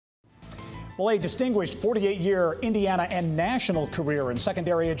Well, a distinguished 48-year Indiana and national career in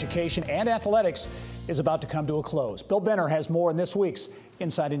secondary education and athletics is about to come to a close. Bill Benner has more in this week's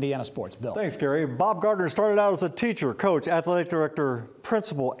Inside Indiana Sports. Bill. Thanks, Gary. Bob Gardner started out as a teacher, coach, athletic director,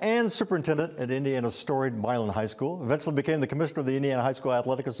 principal, and superintendent at Indiana's storied Milan High School. Eventually became the commissioner of the Indiana High School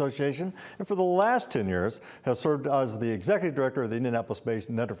Athletic Association, and for the last 10 years has served as the executive director of the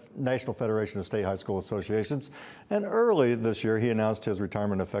Indianapolis-based National Federation of State High School Associations. And early this year, he announced his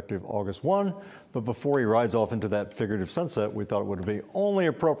retirement effective August 1. But before he rides off into that figurative sunset, we thought it would be only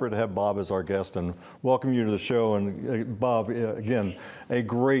appropriate to have Bob as our guest and welcome you to the show. And Bob, again, a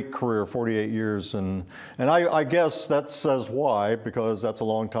great career, 48 years. And I guess that says why, because that's a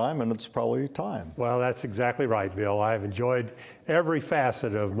long time and it's probably time. Well, that's exactly right, Bill. I've enjoyed every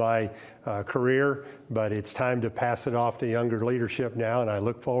facet of my career, but it's time to pass it off to younger leadership now, and I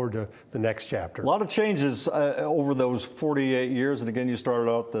look forward to the next chapter. A lot of changes over those 48 years, and again, you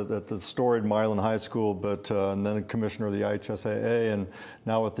started out at the storied Milan High School, but and then commissioner of the IHSAA, and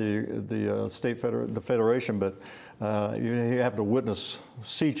now with the federation. But you have to witness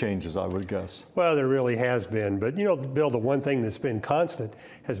sea changes, I would guess. Well, there really has been, but you know, Bill, the one thing that's been constant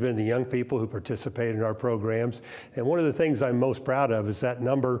has been the young people who participate in our programs, and one of the things I'm most proud of is that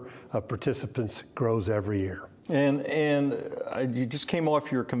number of participants grows every year. And you just came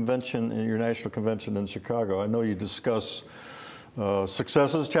off your convention, your national convention in Chicago. I know you discuss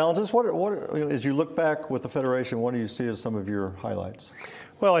successes, challenges. What, as you look back with the Federation, what do you see as some of your highlights?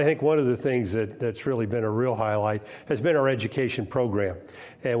 Well, I think one of the things that's really been a real highlight has been our education program.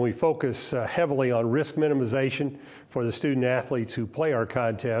 And we focus heavily on risk minimization for the student athletes who play our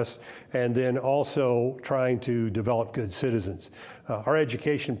contests, and then also trying to develop good citizens. Our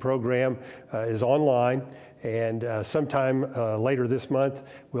education program is online, and sometime later this month,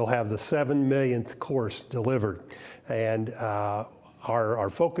 we'll have the 7 millionth course delivered. And our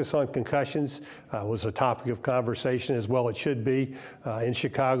focus on concussions was a topic of conversation, as well it should be, in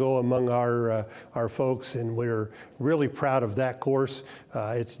Chicago among our folks, and we're really proud of that course.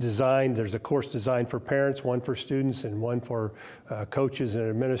 It's designed, there's a course designed for parents, one for students, and one for coaches and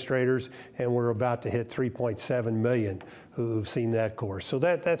administrators, and we're about to hit 3.7 million who've seen that course. So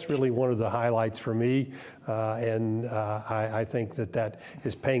that's really one of the highlights for me, and I think that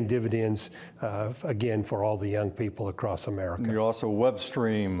is paying dividends, again, for all the young people across America. You also web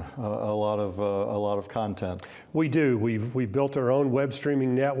stream a lot of content. We do. We've built our own web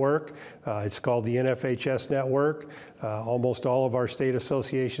streaming network. It's called the NFHS network. Almost all of our state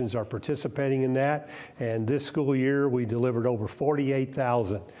associations are participating in that, and this school year we delivered over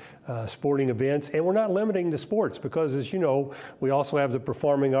 48,000 sporting events, and we're not limiting to sports because, as you know, we also have the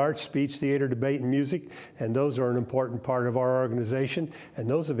performing arts, speech, theater, debate, and music, and those are an important part of our organization, and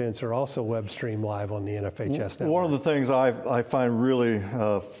those events are also web streamed live on the NFHS network. One of the things I find really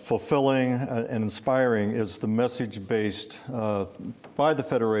fulfilling and inspiring is the message-based by the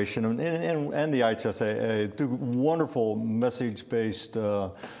Federation and the IHSAA do wonderful message-based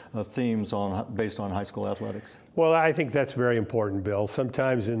themes based on high school athletics. Well, I think that's very important, Bill.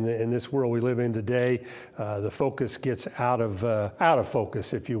 Sometimes in this world we live in today, the focus gets out of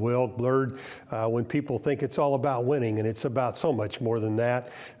focus, if you will, blurred, when people think it's all about winning, and it's about so much more than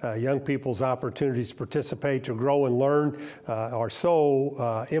that. Young people's opportunities to participate, to grow and learn are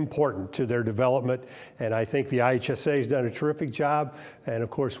so important to their development, and I think the IHSA has done a terrific job, and of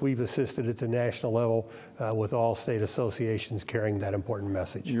course we've assisted at the national level with all state associations carrying that important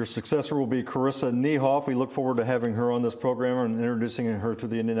message. Your successor will be Carissa Niehoff. We look forward to having her on this program and introducing her to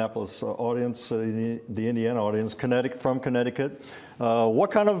the Indianapolis audience, the Indiana audience, from Connecticut.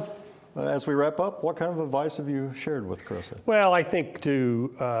 As we wrap up, what kind of advice have you shared with Carissa? Well, I think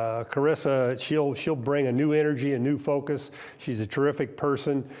to Carissa, she'll bring a new energy, a new focus. She's a terrific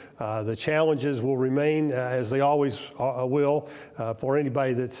person. The challenges will remain, as they always will, for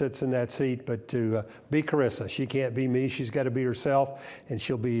anybody that sits in that seat, but to be Carissa. She can't be me. She's got to be herself, and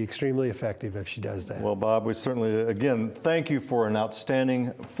she'll be extremely effective if she does that. Well, Bob, we certainly, again, thank you for an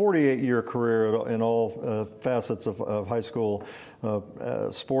outstanding 48-year career in all facets of high school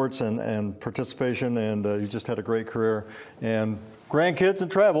sports and participation, and you just had a great career. And grandkids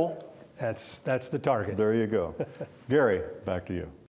and travel. That's the target. There you go. Gary, back to you.